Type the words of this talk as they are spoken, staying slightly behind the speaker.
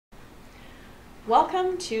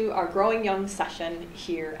Welcome to our Growing Young session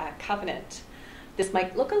here at Covenant. This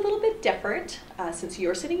might look a little bit different since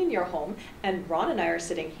you're sitting in your home and Ron and I are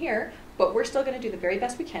sitting here, but we're still going to do the very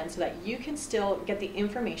best we can so that you can still get the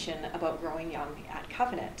information about growing young at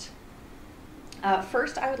Covenant.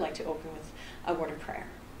 First, I would like to open with a word of prayer.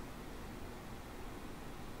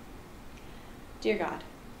 Dear God,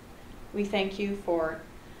 we thank you for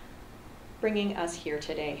bringing us here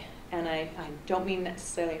today. And I don't mean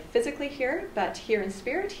necessarily physically here, but here in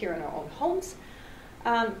spirit, here in our own homes,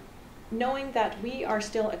 knowing that we are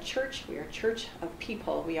still a church. We are a church of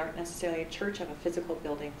people. We aren't necessarily a church of a physical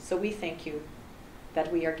building. So we thank you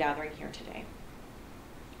that we are gathering here today.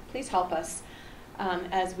 Please help us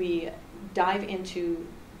as we dive into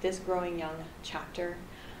this Growing Young chapter.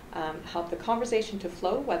 Help the conversation to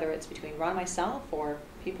flow, whether it's between Ron and myself or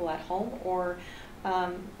people at home, or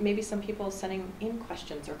maybe some people sending in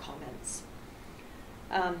questions or comments.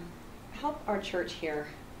 Help our church here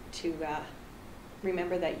to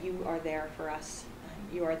remember that you are there for us.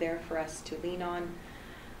 You are there for us to lean on,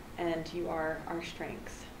 and you are our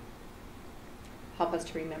strength. Help us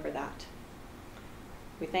to remember that.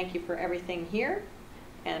 We thank you for everything here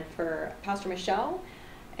and for Pastor Michelle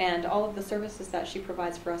and all of the services that she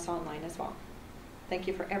provides for us online as well. Thank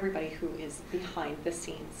you for everybody who is behind the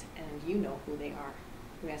scenes, and you know who they are.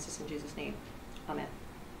 We ask this in Jesus' name. Amen.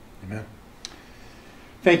 Amen.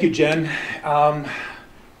 Thank you, Jen.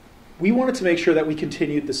 We wanted to make sure that we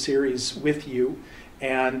continued the series with you,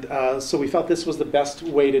 and so we felt this was the best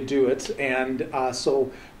way to do it. And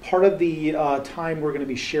so part of the time we're going to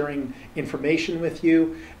be sharing information with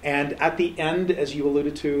you, and at the end, as you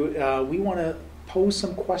alluded to, we want to pose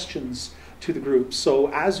some questions to the group.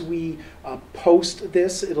 So as we post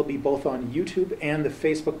this, it'll be both on YouTube and the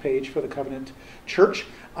Facebook page for the Covenant Church.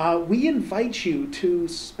 We invite you to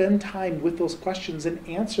spend time with those questions and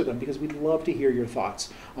answer them, because we'd love to hear your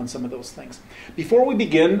thoughts on some of those things. Before we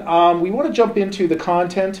begin, we want to jump into the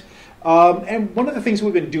content. And one of the things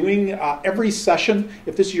we've been doing every session,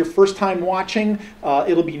 if this is your first time watching,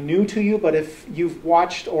 it'll be new to you, but if you've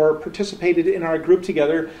watched or participated in our group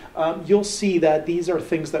together, you'll see that these are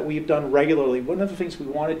things that we've done regularly. One of the things we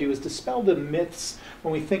want to do is dispel the myths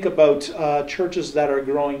when we think about churches that are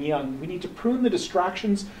growing young. We need to prune the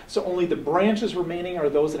distractions so only the branches remaining are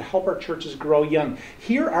those that help our churches grow young.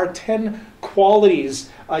 Here are 10 qualities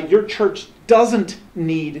your church doesn't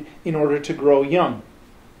need in order to grow young.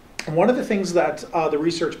 And one of the things that the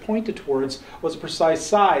research pointed towards was a precise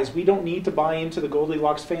size. We don't need to buy into the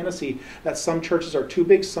Goldilocks fantasy that some churches are too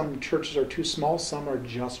big, some churches are too small, some are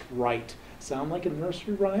just right. Sound like a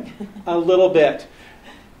nursery rhyme? A little bit.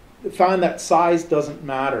 Found that size doesn't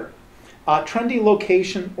matter. Trendy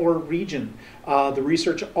location or region. The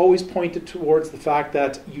research always pointed towards the fact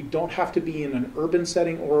that you don't have to be in an urban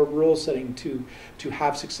setting or a rural setting to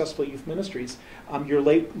have successful youth ministries. Your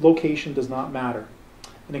location does not matter.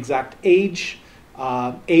 An exact age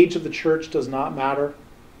of the church does not matter.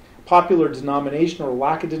 Popular denomination or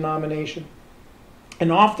lack of denomination.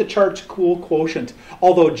 An off-the-charts cool quotient.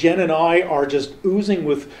 Although Jen and I are just oozing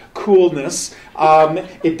with coolness,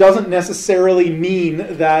 it doesn't necessarily mean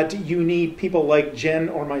that you need people like Jen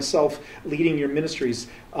or myself leading your ministries.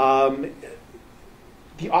 The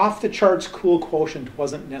off-the-charts cool quotient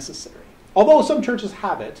wasn't necessary. Although some churches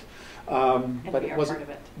have it. But it wasn't.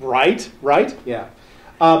 Right? Yeah.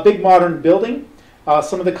 Big modern building.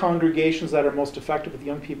 Some of the congregations that are most effective with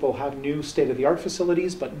young people have new state-of-the-art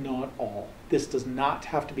facilities, but not all. This does not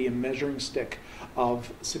have to be a measuring stick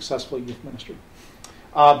of successful youth ministry.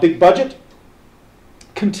 Big budget.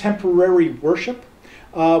 Contemporary worship.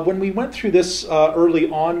 When we went through this early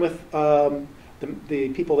on with the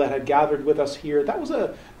people that had gathered with us here, that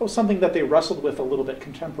was something that they wrestled with a little bit,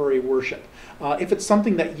 contemporary worship. If it's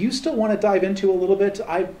something that you still want to dive into a little bit,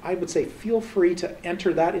 I would say feel free to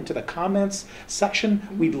enter that into the comments section.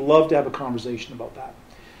 We'd love to have a conversation about that.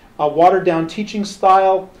 Watered down teaching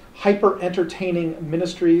style, hyper entertaining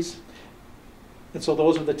ministries. And so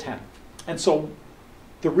those are the 10. And so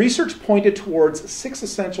the research pointed towards 6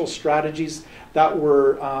 essential strategies that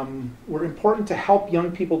were important to help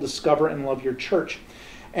young people discover and love your church.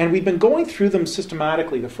 And we've been going through them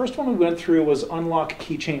systematically. The first one we went through was unlock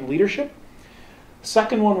keychain leadership. The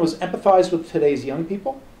second one was empathize with today's young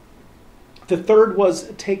people. The third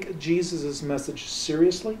was take Jesus' message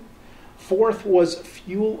seriously. Fourth was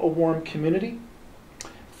fuel a warm community.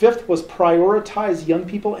 Fifth was prioritize young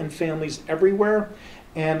people and families everywhere.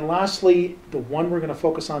 And lastly, the one we're going to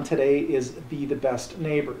focus on today is be the best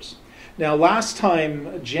neighbors. Now, last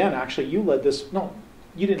time, Jen, actually, you led this. No,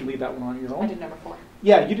 you didn't lead that one on your own. I did number 4.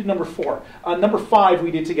 Yeah, you did number 4. Number 5 we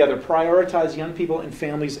did together, prioritize young people and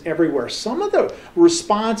families everywhere. Some of the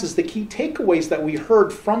responses, the key takeaways that we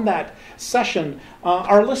heard from that session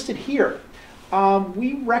are listed here.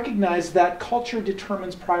 We recognize that culture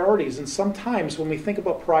determines priorities, and sometimes when we think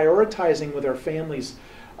about prioritizing with our families,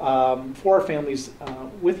 for our families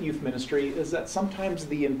with youth ministry, is that sometimes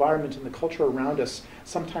the environment and the culture around us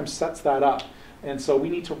sometimes sets that up, and so we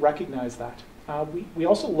need to recognize that. We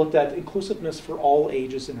also looked at inclusiveness for all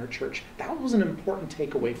ages in our church. That was an important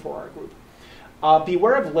takeaway for our group.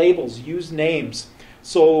 Beware of labels, use names.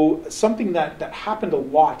 So something that happened a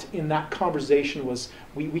lot in that conversation was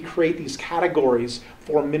we create these categories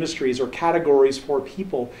for ministries or categories for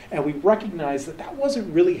people, and we recognized that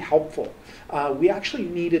wasn't really helpful. We actually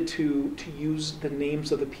needed to use the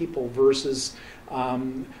names of the people versus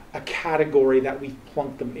a category that we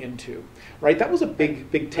plunked them into. Right? That was a big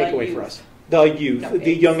takeaway for us. The youth,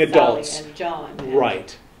 the young adults. Sally and John.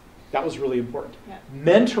 Right. That was really important. Yeah.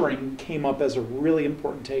 Mentoring came up as a really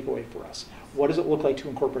important takeaway for us. What does it look like to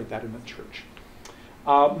incorporate that in the church?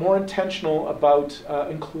 More intentional about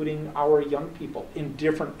including our young people in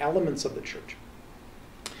different elements of the church.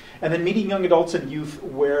 And then meeting young adults and youth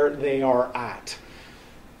where they are at.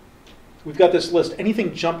 We've got this list.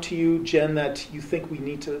 Anything jump to you, Jen, that you think we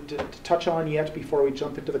need to touch on yet before we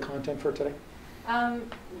jump into the content for today?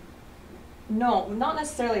 No, not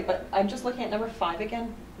necessarily, but I'm just looking at number 5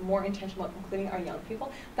 again, more intentional about including our young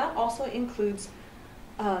people. That also includes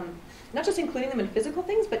not just including them in physical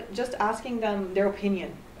things, but just asking them their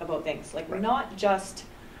opinion about things. Like, right. Not just,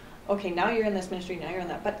 okay, now you're in this ministry, now you're in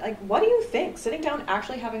that, but like, what do you think? Sitting down,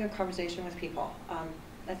 actually having a conversation with people.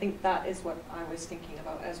 I think that is what I was thinking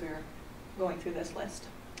about as we were going through this list.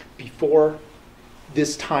 Before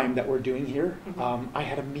this time that we're doing here, Mm-hmm. I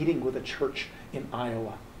had a meeting with a church in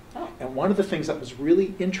Iowa. Oh. And one of the things that was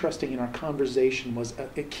really interesting in our conversation was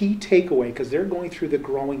a key takeaway, because they're going through the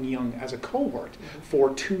Growing Young as a cohort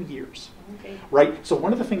for 2 years. Okay. Right? So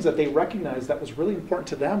one of the things that they recognized that was really important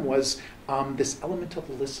to them was this element of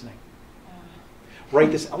listening.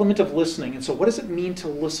 Right? This element of listening. And so what does it mean to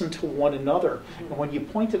listen to one another? And when you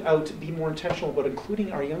pointed out to be more intentional about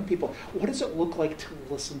including our young people, what does it look like to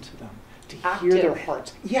listen to them? To hear their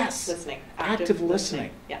hearts? Yes. Listening. Active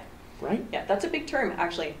listening. Yeah. Right? Yeah, that's a big term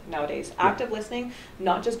actually nowadays. Active listening,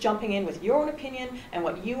 not just jumping in with your own opinion and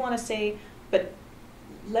what you want to say, but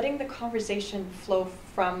letting the conversation flow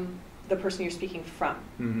from the person you're speaking from.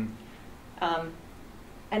 Mm-hmm.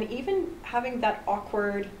 And even having that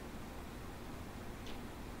awkward,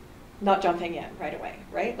 not jumping in right away,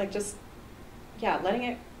 right? Like just, letting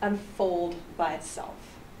it unfold by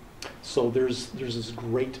itself. So there's this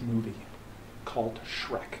great movie called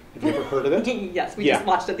Shrek. Have you ever heard of it? Yes, we just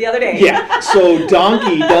watched it the other day. Yeah. So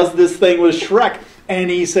Donkey does this thing with Shrek,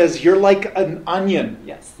 and he says, "You're like an onion."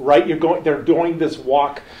 Yes. Right. They're doing this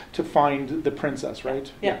walk to find the princess.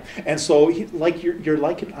 Right. Yeah. And so, you're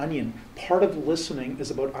like an onion. Part of listening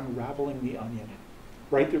is about unraveling the onion.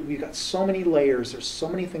 Right. We've got so many layers. There's so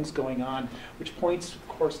many things going on, which points, of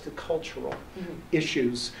course, to cultural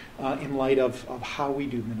issues in light of how we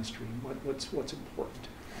do ministry and what's important.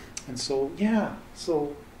 And so,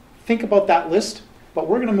 so think about that list, but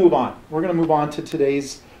we're going to move on. We're going to move on to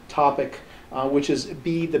today's topic, which is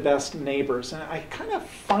be the best neighbors. And I kind of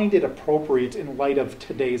find it appropriate in light of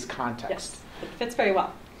today's context. Yes, it fits very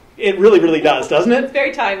well. It really, really does, doesn't it? It's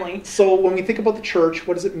very timely. So when we think about the church,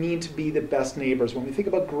 what does it mean to be the best neighbors? When we think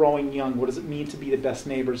about growing young, what does it mean to be the best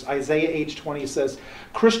neighbors? Isaiah age 20 says,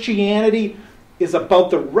 Christianity is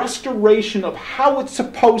about the restoration of how it's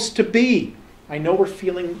supposed to be. I know we're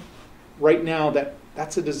feeling right now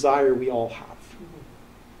that's a desire we all have.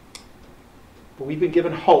 But we've been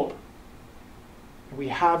given hope. We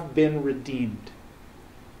have been redeemed.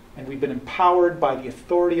 And we've been empowered by the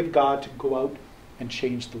authority of God to go out and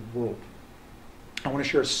change the world. I want to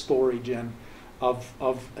share a story, Jen, of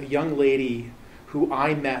a young lady who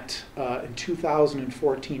I met in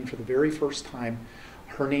 2014 for the very first time.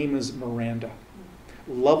 Her name is Miranda.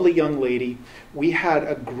 Lovely young lady. We had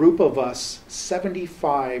a group of us,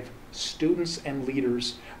 75 students and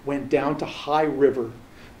leaders, went down to High River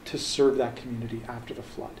to serve that community after the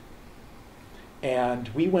flood. And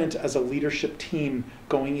we went as a leadership team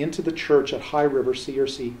going into the church at High River,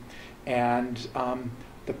 CRC, and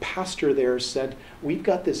the pastor there said, "We've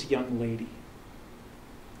got this young lady.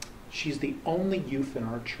 She's the only youth in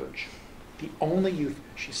our church. The only youth.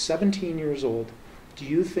 She's 17 years old. Do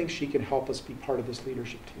you think she can help us be part of this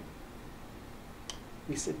leadership team?"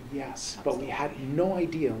 We said yes, but we had no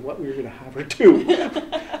idea what we were going to have her do.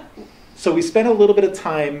 So we spent a little bit of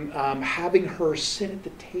time having her sit at the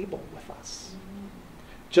table with us.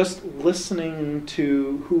 just listening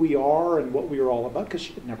to who we are and what we are all about, because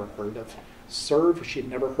she had never heard of Serve. She had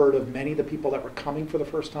never heard of many of the people that were coming for the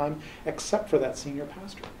first time, except for that senior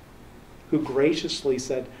pastor, who graciously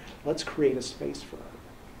said, let's create a space for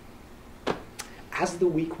her. As the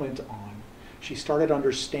week went on, she started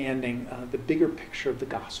understanding the bigger picture of the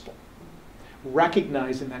gospel,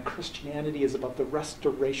 recognizing that Christianity is about the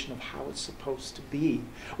restoration of how it's supposed to be,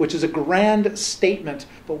 which is a grand statement,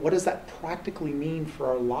 but what does that practically mean for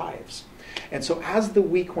our lives? And so as the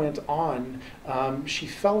week went on, she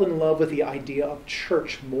fell in love with the idea of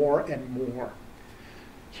church more and more.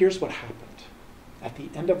 Here's what happened. At the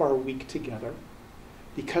end of our week together,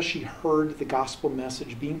 because she heard the gospel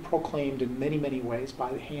message being proclaimed in many, many ways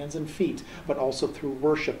by the hands and feet, but also through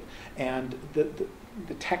worship and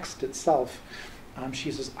the text itself,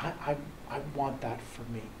 she says, I want that for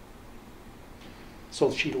me.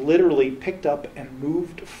 So she literally picked up and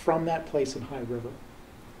moved from that place in High River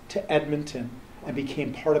to Edmonton and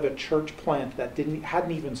became part of a church plant that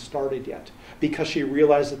hadn't even started yet, because she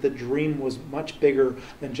realized that the dream was much bigger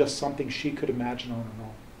than just something she could imagine on her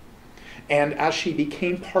own. And as she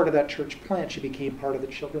became part of that church plant, she became part of the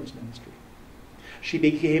children's ministry. She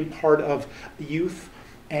became part of youth,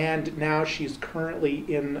 and now she's currently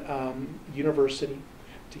in university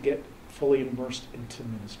to get fully immersed into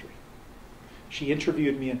ministry. She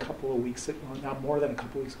interviewed me a couple of weeks ago, not more than a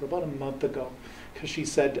couple of weeks ago, about a month ago, because she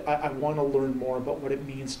said, I want to learn more about what it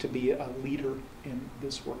means to be a leader in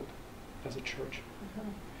this world as a church.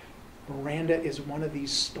 Mm-hmm. Miranda is one of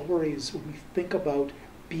these stories when we think about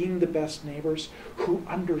being the best neighbors who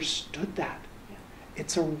understood that. Yeah.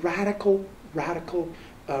 It's a radical, not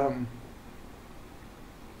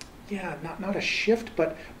a shift,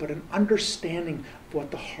 but an understanding of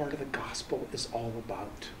what the heart of the gospel is all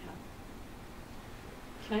about. Yeah.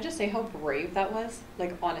 Can I just say how brave that was?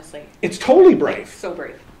 Like, honestly. It's totally brave. So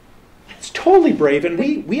brave. It's totally brave, and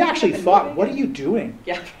we actually thought, what are you doing?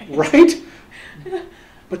 Yeah. Right?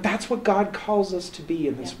 But that's what God calls us to be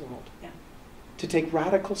in this world. To take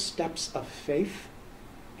radical steps of faith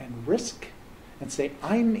and risk and say,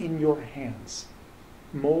 I'm in your hands.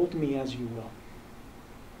 Mold me as you will.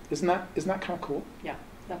 Isn't that kind of cool? Yeah,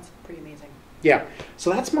 that's pretty amazing. Yeah, so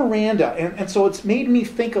that's Miranda. And so it's made me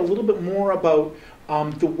think a little bit more about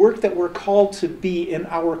the work that we're called to be in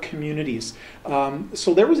our communities.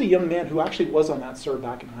 So there was a young man who actually was on that serve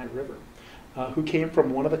back in High River, who came from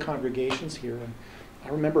one of the congregations here. And I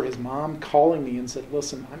remember his mom calling me and said,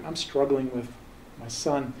 listen, I'm struggling with my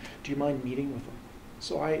son. Do you mind meeting with him?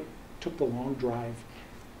 So I took the long drive,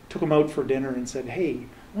 took him out for dinner and said, hey,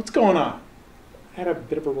 what's going on? I had a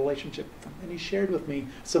bit of a relationship with him, and he shared with me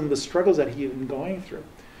some of the struggles that he had been going through.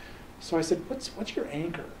 So I said, what's your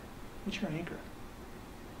anchor? What's your anchor?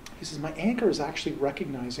 He says, my anchor is actually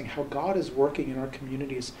recognizing how God is working in our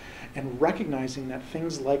communities and recognizing that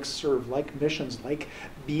things like serve, like missions, like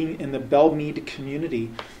being in the Belmead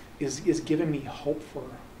community is giving me hope for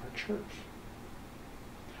our church.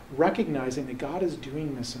 Recognizing that God is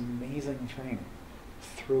doing this amazing thing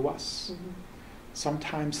through us. Mm-hmm.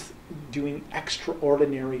 Sometimes doing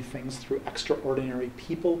extraordinary things through extraordinary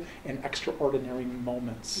people and extraordinary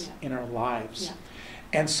moments in our lives.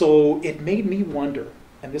 Yeah. And so it made me wonder,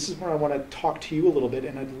 and this is where I want to talk to you a little bit,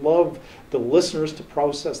 and I'd love the listeners to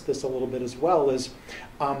process this a little bit as well, is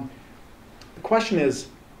the question is,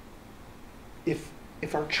 if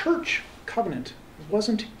our church covenant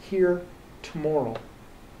wasn't here tomorrow,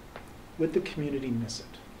 would the community miss it?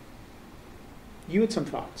 You had some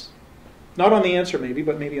thoughts. Not on the answer maybe,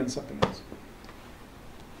 but maybe on something else.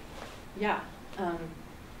 Yeah. Do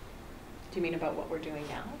you mean about what we're doing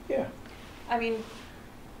now? Yeah. I mean,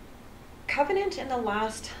 Covenant in the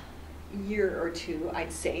last year or two,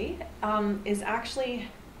 I'd say, is actually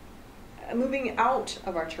moving out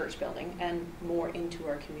of our church building and more into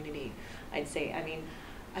our community, I'd say. I mean,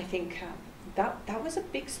 I think that was a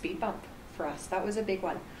big speed bump for us. That was a big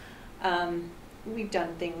one. We've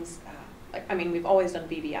done things, we've always done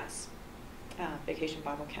VBS, Vacation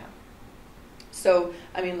Bible Camp. So,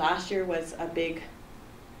 last year was a big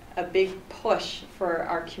push for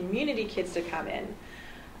our community kids to come in.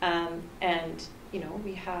 And,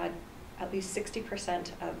 we had at least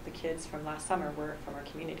 60% of the kids from last summer were from our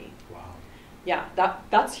community. Wow. Yeah,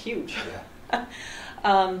 that's huge.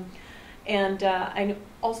 Yeah. And I know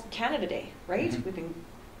also Canada Day, right? Mm-hmm. We've been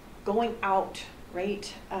going out,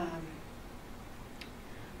 right?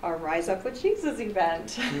 Our Rise Up with Jesus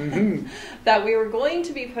event mm-hmm. that we were going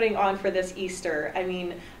to be putting on for this Easter.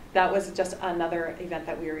 That was just another event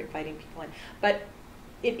that we were inviting people in. But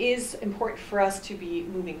it is important for us to be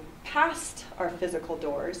moving past our physical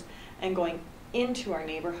doors and going into our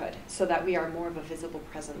neighborhood so that we are more of a visible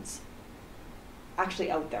presence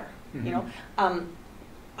actually out there. You know,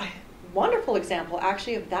 a wonderful example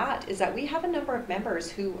actually of that is that we have a number of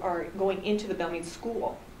members who are going into the Belmead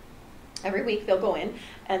School. Every week they'll go in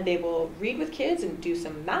and they will read with kids and do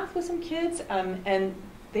some math with some kids, and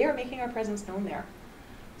they are making our presence known there.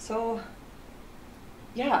 So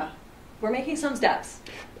yeah, we're making some steps.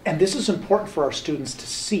 And this is important for our students to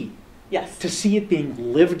see. Yes. To see it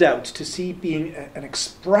being lived out, to see it being an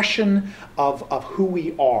expression of who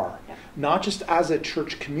we are, Yeah. not just as a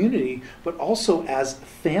church community, but also as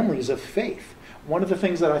families of faith. One of the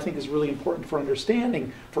things that I think is really important for us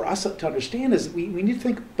to understand is we need to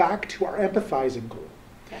think back to our empathizing goal.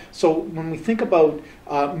 Yeah. So when we think about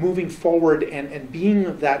moving forward and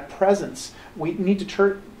being that presence, we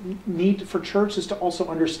need for churches to also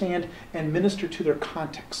understand and minister to their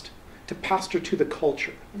context, to pastor to the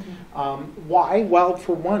culture. Why? Well,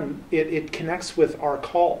 for one, it connects with our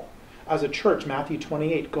call as a church. Matthew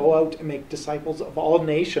 28, go out and make disciples of all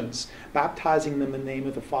nations, baptizing them in the name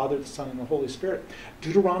of the Father, the Son, and the Holy Spirit.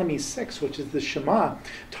 Deuteronomy 6, which is the Shema,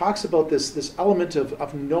 talks about this element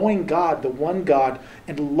of knowing God, the one God,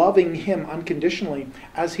 and loving Him unconditionally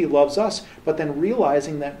as He loves us, but then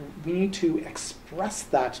realizing that we need to express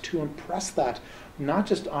that, to impress that, not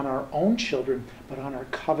just on our own children, but on our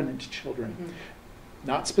covenant children.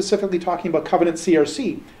 Not specifically talking about covenant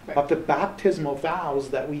CRC, Right. but the baptismal vows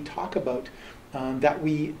that we talk about, that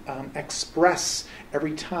we express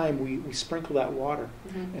every time we sprinkle that water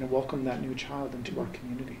and welcome that new child into our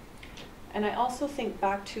community. And I also think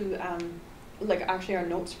back to like actually our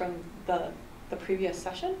notes from the previous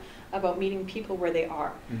session about meeting people where they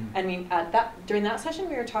are. I mean, during that session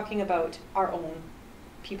we were talking about our own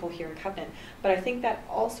people here in Covenant, but I think that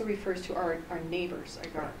also refers to our neighbors,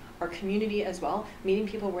 like our community as well, meeting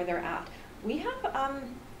people where they're at. We have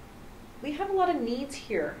a lot of needs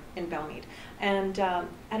here in Belmead, and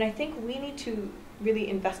I think we need to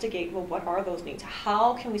really investigate, well, what are those needs?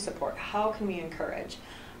 How can we support? How can we encourage?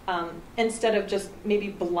 Instead of just maybe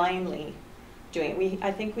blindly doing it.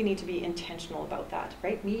 I think we need to be intentional about that,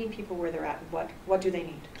 right? Meeting people where they're at. What do they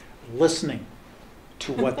need? Listening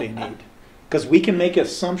to what they need. Because we can make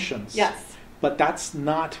assumptions, Yes. but that's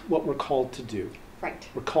not what we're called to do. Right.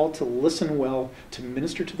 We're called to listen well, to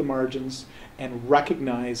minister to the margins, and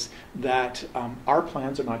recognize that our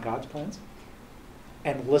plans are not God's plans,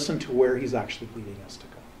 and listen to where He's actually leading us to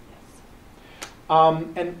go. Yes.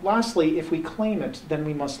 And lastly, if we claim it, then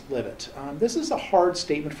we must live it. This is a hard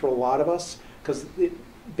statement for a lot of us, because it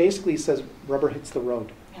basically says rubber hits the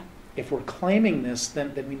road. Yeah. If we're claiming this,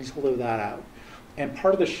 then we need to live that out. And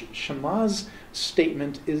part of the Shema's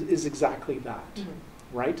statement is exactly that,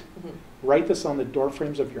 right? Write this on the door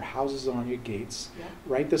frames of your houses and on your gates. Yeah.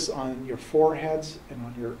 Write this on your foreheads and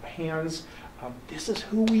on your hands. This is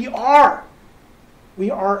who we are.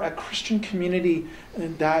 We are a Christian community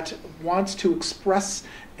that wants to express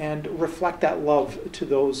and reflect that love to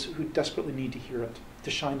those who desperately need to hear it,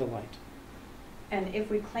 to shine the light. And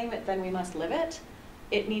if we claim it, then we must live it.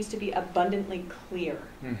 It needs to be abundantly clear,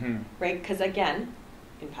 right? Because again,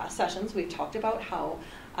 in past sessions, we've talked about how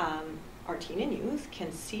our teen and youth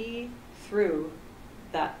can see through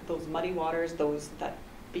those muddy waters, that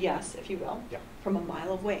BS, if you will, from a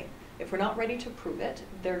mile away. If we're not ready to prove it,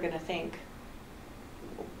 they're going to think,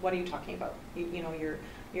 what are you talking about? You know,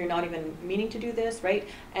 you're not even meaning to do this, right?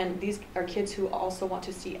 And these are kids who also want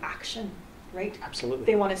to see action, right? Absolutely.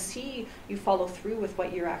 They want to see you follow through with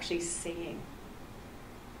what you're actually saying.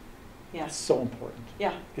 Yeah. It's so important.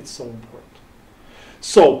 Yeah. It's so important.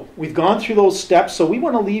 So we've gone through those steps. So we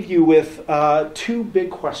want to leave you with two big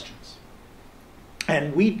questions.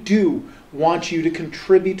 And we do want you to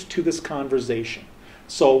contribute to this conversation.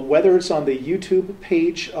 So whether it's on the YouTube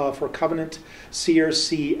page for Covenant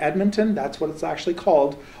CRC Edmonton, that's what it's actually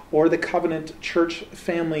called, or the Covenant Church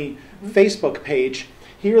Family Facebook page,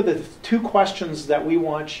 here are the two questions that we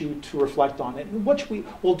want you to reflect on. And what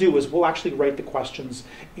we'll do is we'll actually write the questions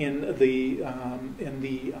in the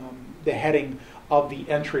heading of the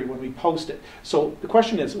entry when we post it. So the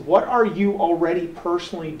question is, what are you already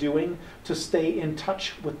personally doing to stay in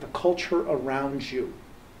touch with the culture around you?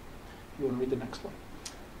 You want to read the next one?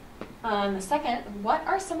 The second, what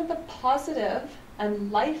are some of the positive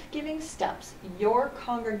and life-giving steps your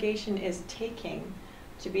congregation is taking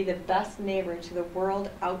to be the best neighbor to the world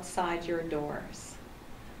outside your doors?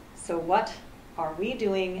 So what are we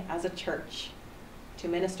doing as a church to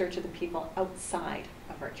minister to the people outside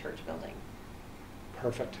of our church building?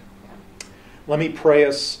 Perfect. Yeah. Let me pray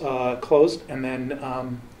us closed, and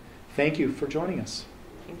then thank you for joining us.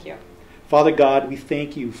 Thank you. Father God, we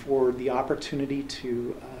thank you for the opportunity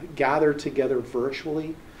to gather together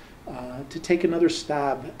virtually, to take another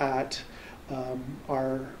stab at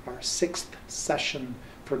our sixth session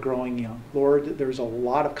for Growing Young. Lord, there's a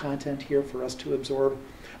lot of content here for us to absorb,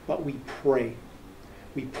 but we pray.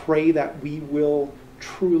 We pray that we will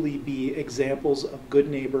truly be examples of good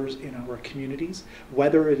neighbors in our communities,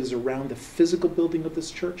 whether it is around the physical building of this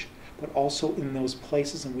church, but also in those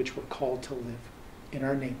places in which we're called to live, in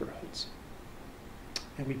our neighborhoods.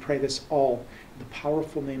 And we pray this all in the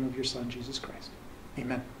powerful name of your Son, Jesus Christ.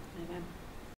 Amen. Amen.